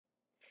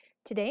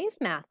Today's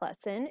math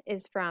lesson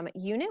is from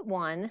Unit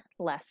 1,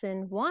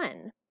 Lesson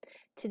 1.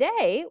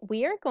 Today,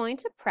 we are going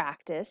to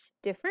practice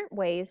different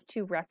ways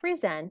to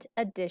represent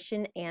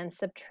addition and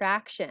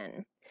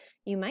subtraction.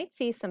 You might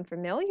see some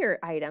familiar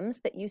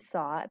items that you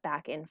saw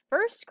back in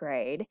first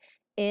grade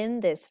in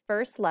this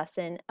first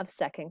lesson of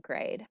second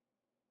grade.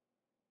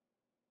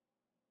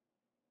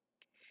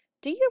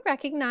 Do you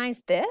recognize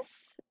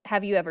this?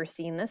 Have you ever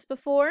seen this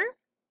before?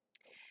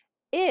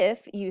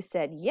 If you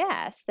said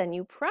yes, then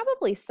you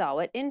probably saw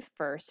it in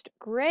first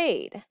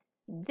grade.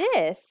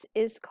 This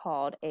is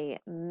called a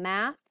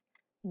math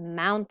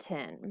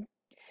mountain.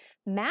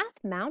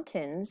 Math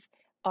mountains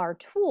are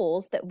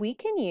tools that we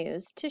can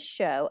use to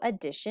show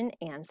addition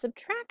and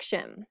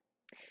subtraction.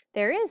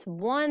 There is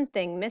one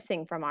thing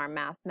missing from our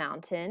math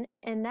mountain,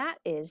 and that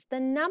is the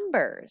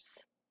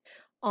numbers.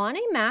 On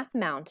a math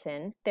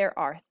mountain, there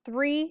are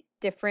 3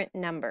 different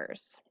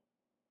numbers.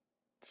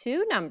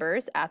 2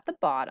 numbers at the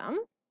bottom,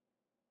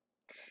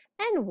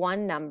 and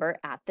 1 number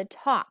at the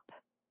top.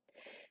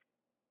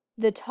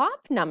 The top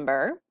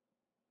number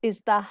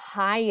is the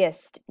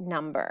highest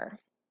number.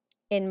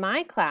 In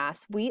my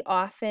class, we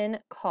often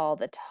call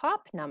the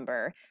top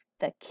number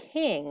the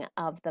king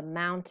of the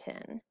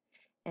mountain,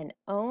 and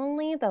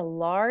only the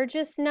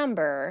largest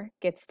number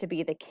gets to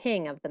be the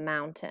king of the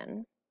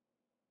mountain.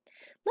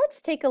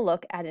 Let's take a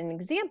look at an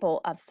example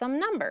of some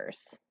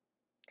numbers.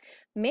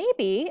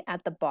 Maybe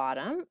at the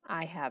bottom,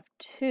 I have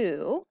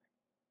 2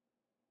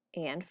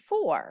 and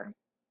 4.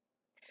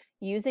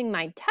 Using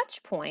my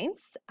touch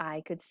points, I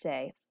could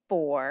say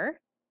 4,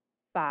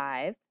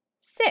 5,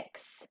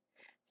 6.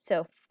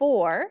 So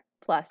 4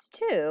 plus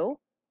 2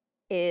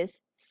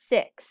 is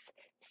 6.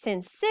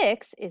 Since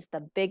 6 is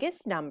the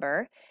biggest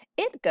number,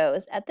 it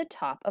goes at the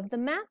top of the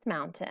math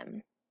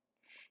mountain.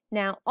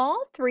 Now,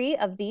 all 3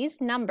 of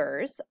these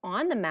numbers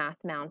on the math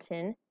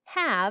mountain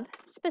have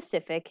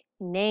specific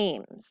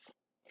names.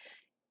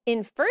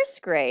 In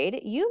first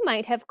grade, you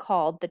might have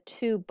called the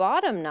 2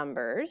 bottom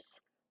numbers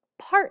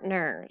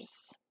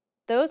partners.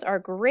 Those are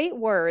great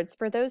words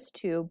for those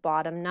 2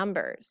 bottom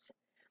numbers.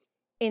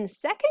 In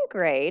second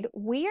grade,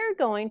 we are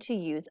going to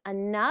use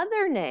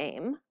another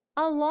name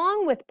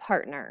along with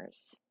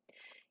partners.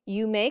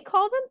 You may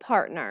call them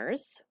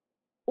partners,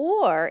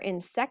 or in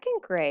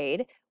second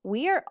grade,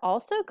 we are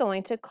also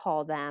going to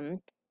call them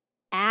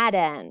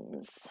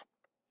addends.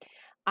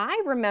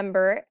 I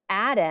remember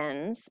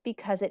addends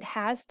because it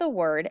has the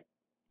word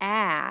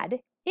add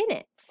in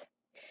it.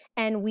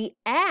 And we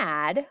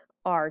add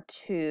our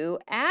 2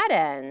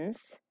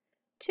 addends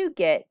to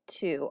get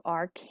to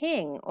our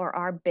king, or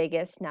our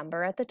biggest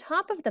number at the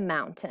top of the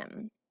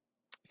mountain.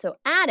 So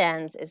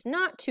addends is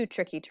not too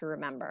tricky to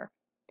remember.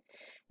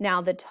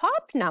 Now the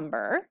top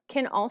number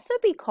can also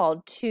be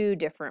called 2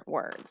 different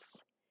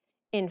words.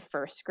 In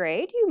first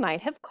grade, you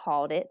might have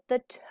called it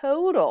the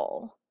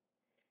total.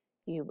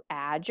 You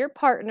add your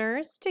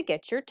partners to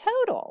get your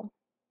total.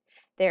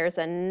 There's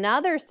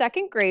another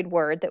second grade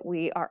word that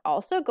we are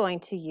also going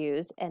to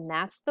use, and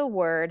that's the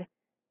word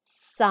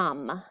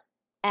sum.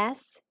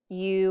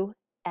 S-U-M,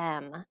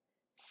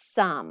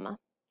 sum.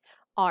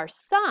 Our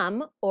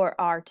sum, or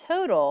our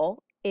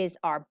total, is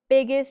our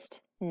biggest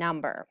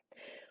number.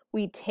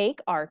 We take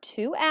our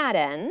 2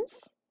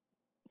 addends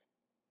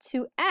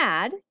to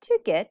add to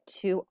get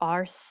to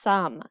our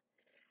sum.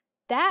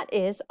 That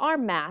is our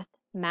math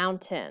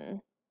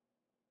mountain.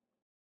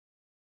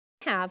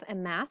 Have a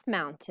math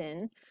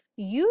mountain,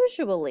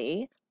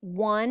 usually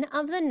one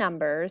of the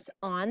numbers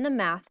on the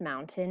math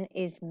mountain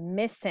is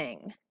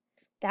missing.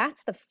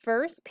 That's the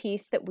first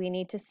piece that we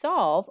need to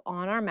solve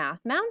on our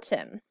math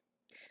mountain.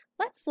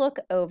 Let's look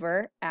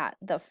over at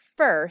the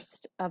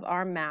first of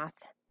our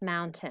math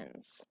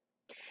mountains.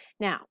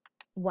 Now,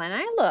 when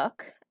I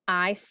look,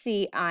 I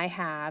see I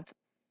have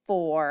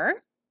 4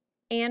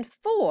 and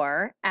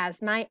 4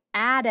 as my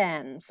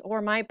addends,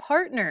 or my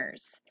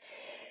partners.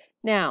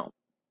 Now,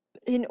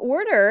 in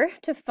order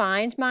to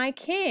find my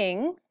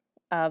king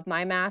of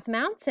my math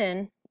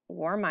mountain,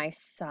 or my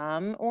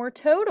sum or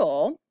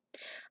total,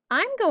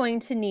 I'm going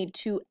to need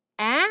to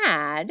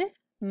add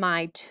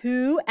my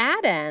 2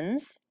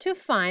 addends to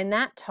find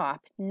that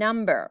top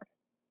number.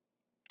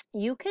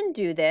 You can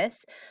do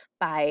this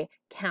by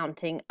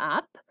counting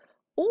up,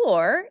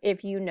 or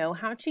if you know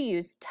how to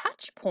use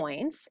touch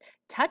points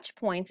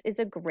is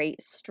a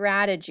great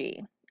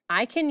strategy.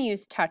 I can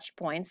use touch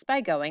points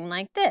by going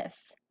like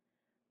this.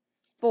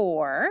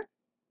 4,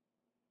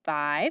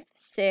 5,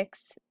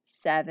 6,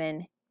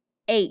 7,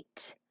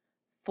 8.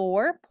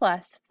 4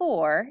 plus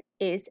 4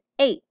 is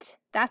 8.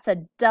 That's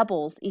a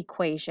doubles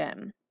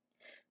equation.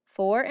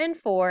 4 and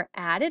 4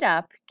 added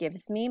up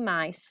gives me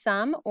my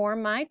sum, or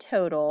my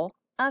total,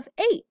 of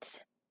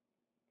 8.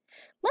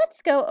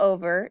 Let's go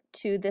over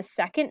to the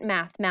second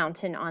math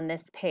mountain on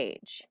this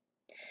page.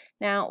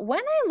 Now, when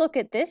I look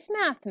at this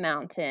math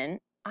mountain,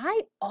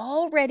 I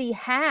already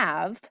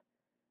have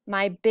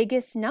my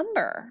biggest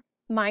number,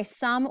 my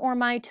sum or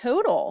my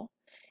total.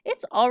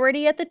 It's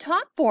already at the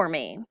top for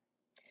me.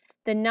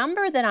 The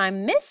number that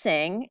I'm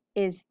missing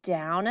is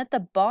down at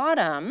the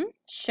bottom,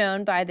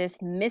 shown by this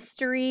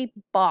mystery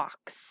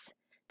box.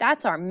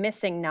 That's our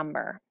missing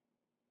number.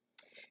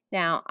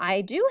 Now,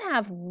 I do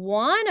have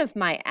one of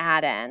my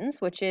addends,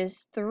 which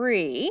is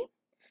 3,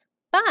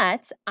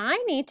 but I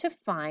need to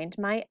find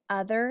my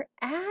other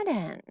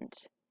addend.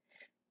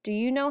 Do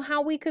you know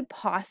how we could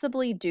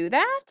possibly do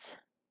that?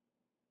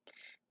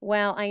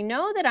 Well, I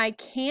know that I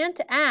can't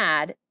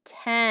add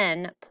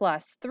 10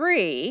 plus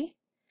 3.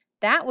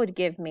 That would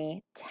give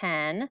me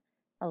 10,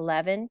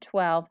 11,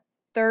 12,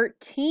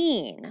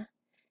 13.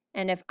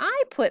 And if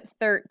I put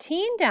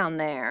 13 down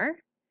there,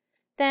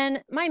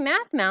 then my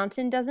math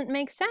mountain doesn't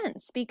make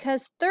sense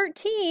because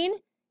 13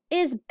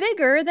 is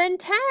bigger than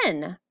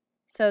 10.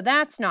 So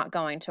that's not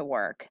going to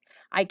work.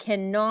 I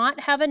cannot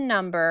have a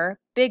number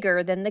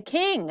bigger than the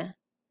king.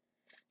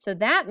 So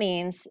that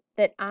means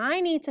that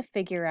I need to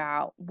figure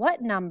out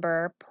what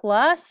number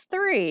plus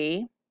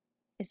 3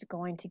 is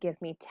going to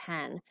give me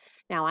 10.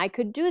 Now, I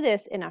could do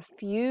this in a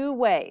few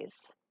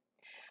ways.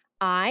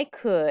 I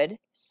could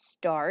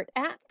start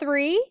at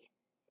 3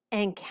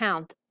 and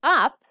count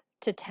up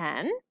to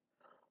 10,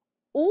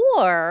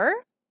 or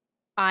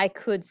I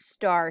could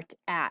start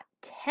at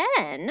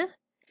 10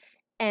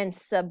 and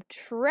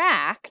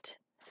subtract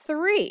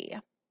 3.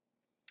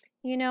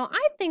 You know,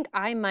 I think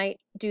I might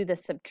do the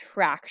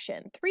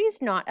subtraction. 3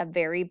 is not a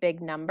very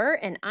big number,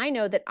 and I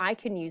know that I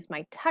can use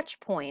my touch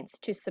points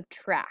to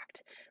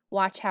subtract.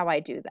 Watch how I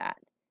do that.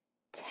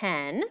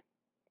 10,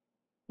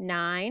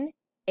 9,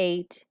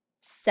 8,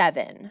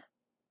 7.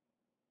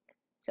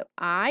 So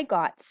I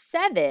got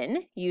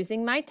 7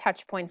 using my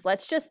touch points.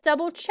 Let's just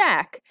double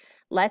check.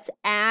 Let's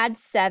add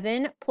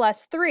 7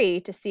 plus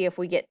 3 to see if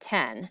we get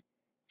 10.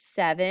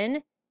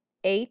 7,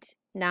 8,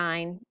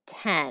 9,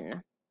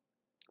 10.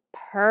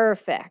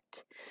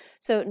 Perfect.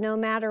 So no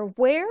matter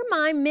where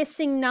my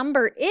missing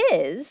number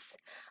is,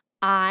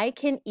 I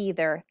can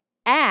either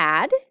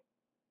add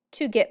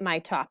to get my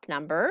top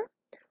number,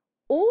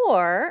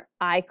 or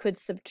I could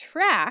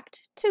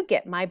subtract to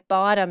get my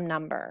bottom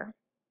number.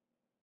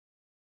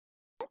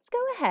 Let's go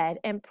ahead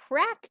and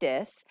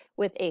practice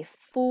with a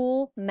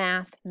full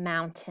math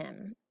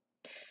mountain.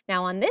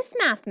 Now on this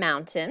math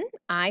mountain,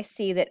 I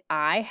see that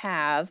I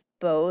have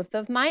both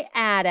of my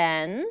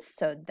addends,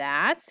 so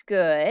that's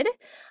good.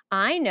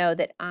 I know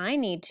that I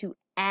need to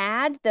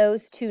add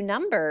those two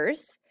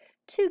numbers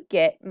to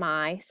get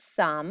my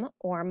sum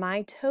or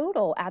my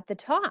total at the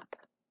top.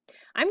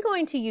 I'm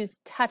going to use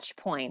touch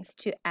points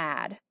to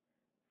add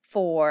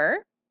 4,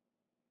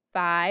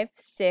 5,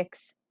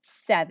 6,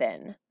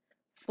 7.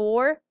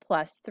 4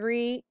 plus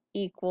 3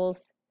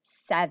 equals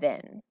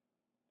 7.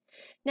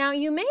 Now,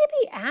 you may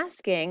be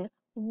asking,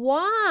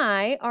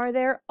 why are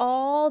there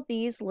all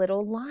these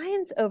little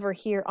lines over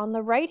here on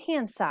the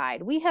right-hand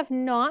side? We have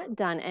not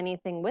done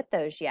anything with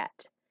those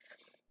yet.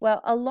 Well,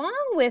 along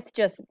with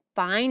just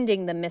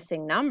finding the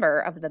missing number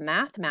of the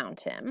math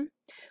mountain,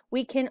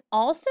 we can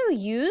also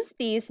use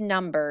these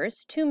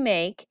numbers to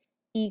make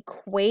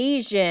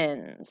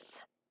equations.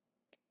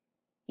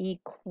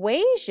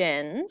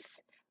 Equations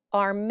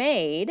are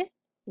made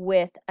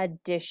with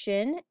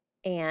addition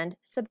and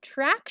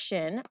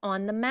subtraction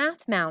on the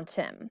math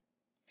mountain.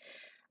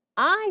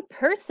 I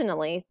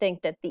personally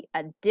think that the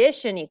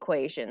addition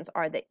equations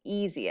are the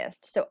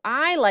easiest, so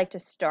I like to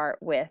start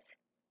with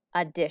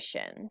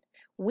addition.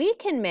 We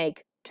can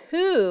make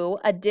 2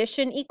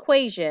 addition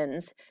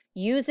equations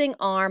using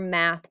our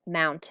math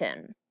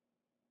mountain.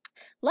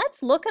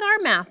 Let's look at our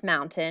math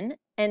mountain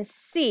and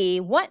see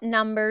what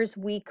numbers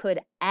we could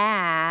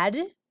add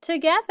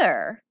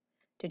together.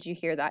 Did you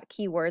hear that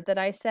key word that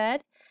I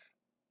said?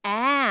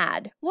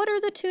 Add. What are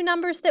the 2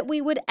 numbers that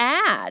we would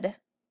add?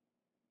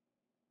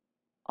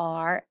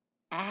 Our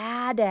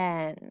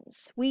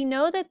addends. We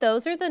know that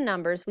those are the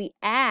numbers we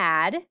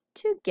add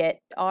to get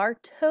our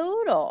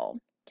total.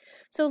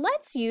 So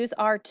let's use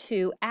our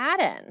 2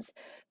 addends.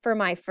 For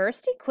my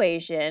first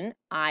equation,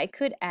 I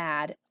could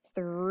add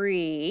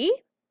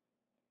 3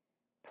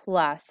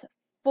 plus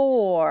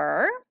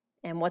 4,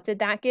 and what did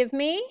that give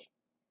me?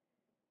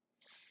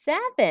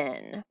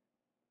 7.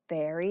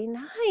 Very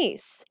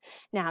nice.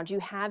 Now, do you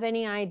have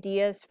any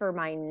ideas for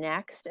my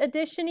next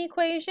addition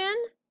equation?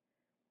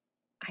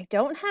 I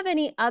don't have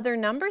any other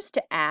numbers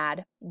to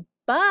add,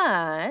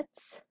 but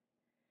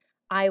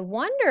I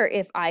wonder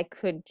if I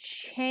could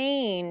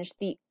change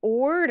the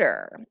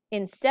order.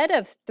 Instead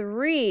of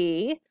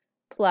 3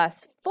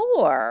 plus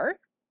 4,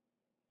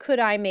 could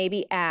I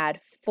maybe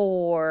add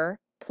 4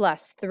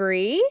 plus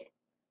 3?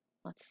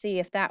 Let's see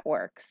if that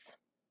works.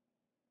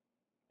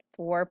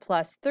 4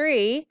 plus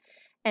 3,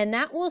 and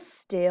that will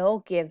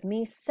still give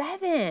me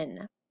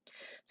 7.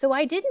 So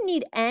I didn't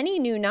need any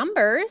new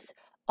numbers.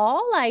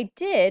 All I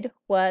did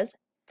was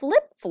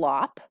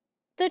flip-flop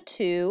the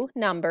 2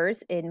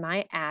 numbers in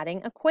my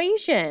adding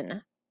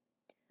equation.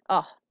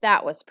 Oh,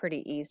 that was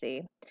pretty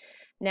easy.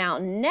 Now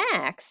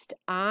next,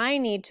 I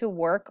need to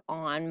work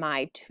on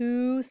my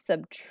 2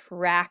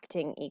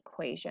 subtracting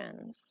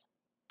equations.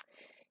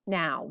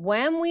 Now,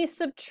 when we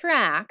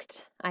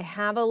subtract, I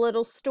have a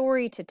little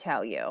story to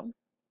tell you.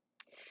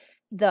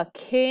 The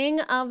king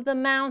of the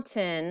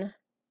mountain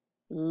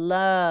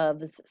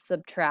loves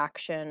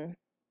subtraction.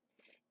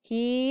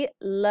 He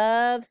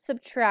loves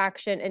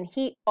subtraction, and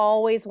he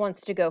always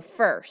wants to go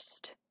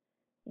first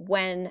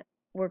when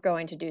we're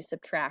going to do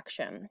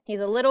subtraction.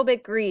 He's a little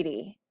bit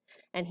greedy,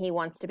 and he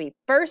wants to be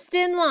first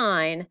in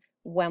line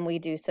when we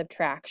do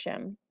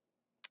subtraction.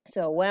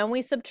 So when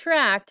we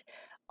subtract,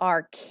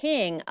 our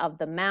king of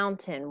the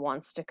mountain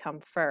wants to come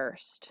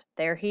first.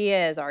 There he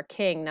is, our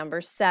king,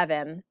 number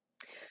 7.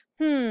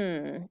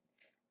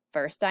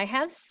 First I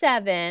have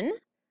 7.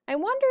 I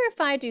wonder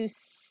if I do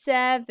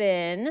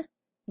 7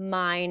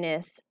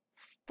 minus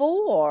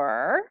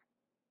 4.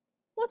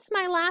 What's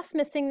my last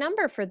missing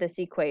number for this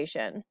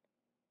equation?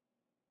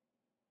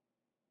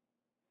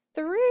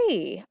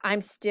 3.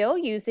 I'm still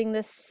using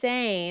the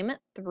same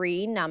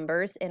 3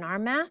 numbers in our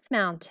math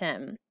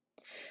mountain.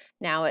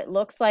 Now it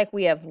looks like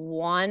we have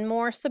one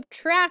more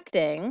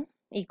subtracting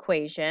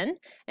equation.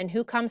 And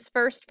who comes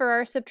first for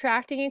our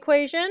subtracting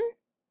equation?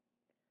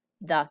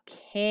 The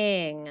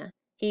king.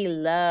 He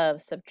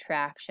loves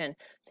subtraction.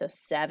 So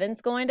 7's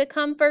going to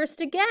come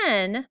first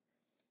again.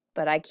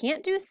 But I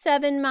can't do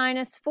 7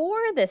 minus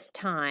 4 this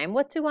time.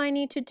 What do I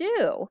need to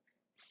do?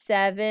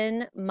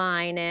 7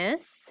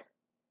 minus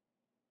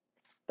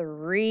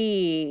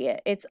 3.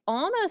 It's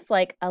almost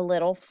like a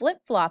little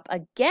flip-flop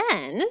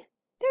again.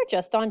 They're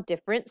just on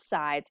different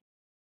sides of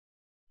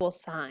the equal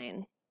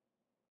sign.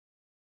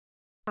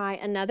 Try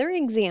another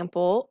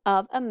example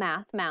of a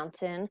math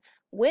mountain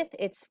with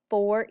its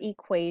 4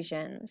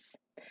 equations.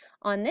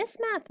 On this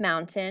math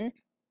mountain,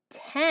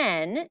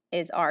 10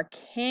 is our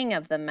king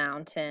of the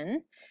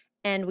mountain,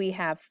 and we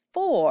have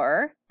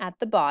 4 at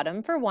the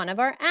bottom for one of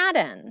our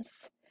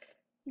addends.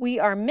 We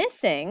are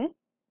missing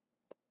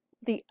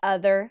the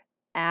other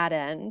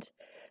addend.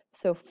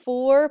 So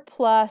 4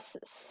 plus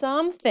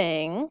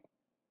something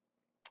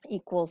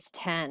equals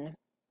 10.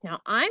 Now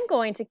I'm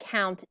going to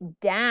count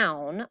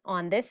down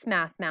on this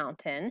math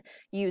mountain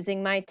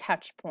using my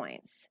touch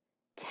points.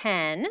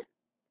 10,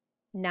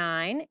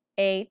 9,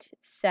 8,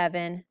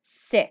 7,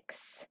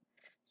 6.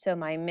 So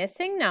my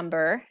missing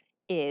number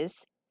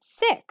is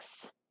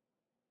 6.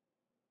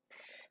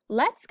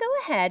 Let's go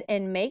ahead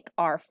and make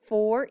our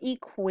 4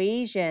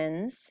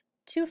 equations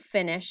to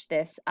finish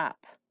this up.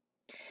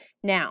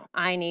 Now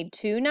I need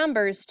 2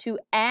 numbers to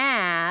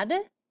add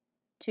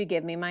to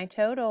give me my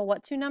total.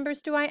 What 2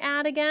 numbers do I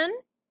add again?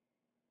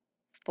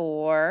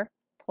 4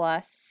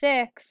 plus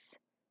 6.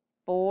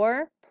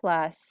 4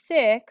 plus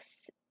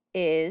 6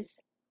 is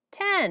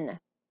 10.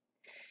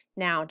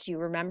 Now, do you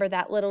remember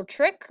that little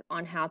trick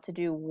on how to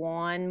do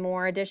one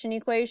more addition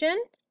equation?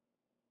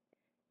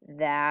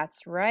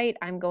 That's right.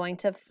 I'm going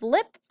to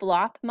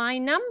flip-flop my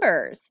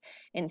numbers.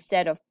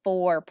 Instead of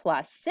 4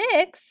 plus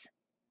 6,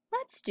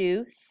 let's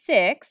do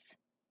 6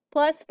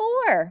 plus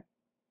 4.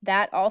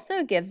 That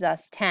also gives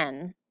us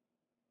 10.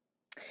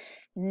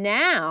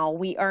 Now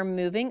we are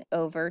moving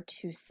over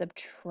to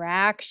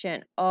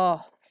subtraction.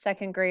 Oh,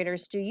 second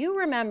graders, do you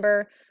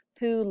remember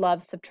who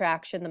loves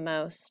subtraction the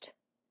most?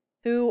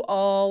 Who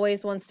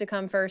always wants to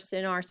come first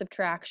in our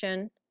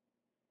subtraction?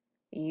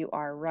 You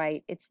are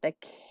right. It's the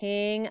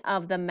king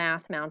of the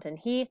math mountain.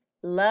 He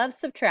loves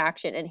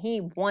subtraction and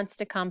he wants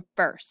to come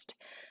first.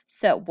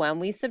 So when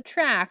we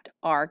subtract,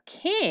 our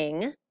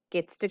king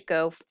gets to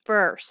go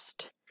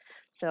first.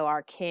 So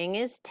our king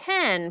is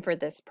 10 for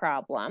this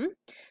problem.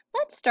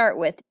 Let's start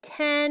with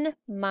 10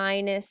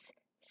 minus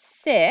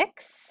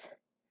 6.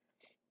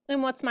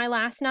 And what's my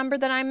last number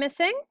that I'm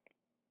missing?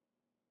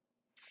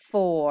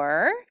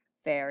 4.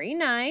 Very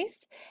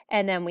nice.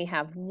 And then we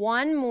have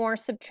one more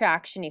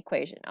subtraction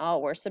equation. Oh,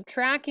 we're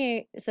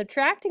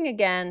subtracting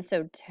again,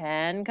 so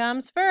 10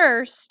 comes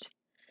first.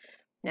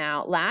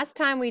 Now, last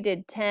time we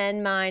did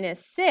 10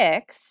 minus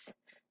 6,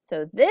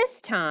 so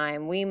this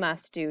time we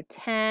must do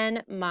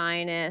 10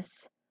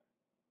 minus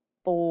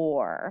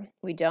 4.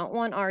 We don't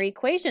want our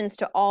equations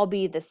to all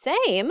be the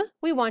same.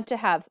 We want to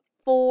have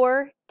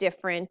 4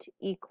 different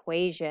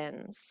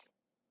equations.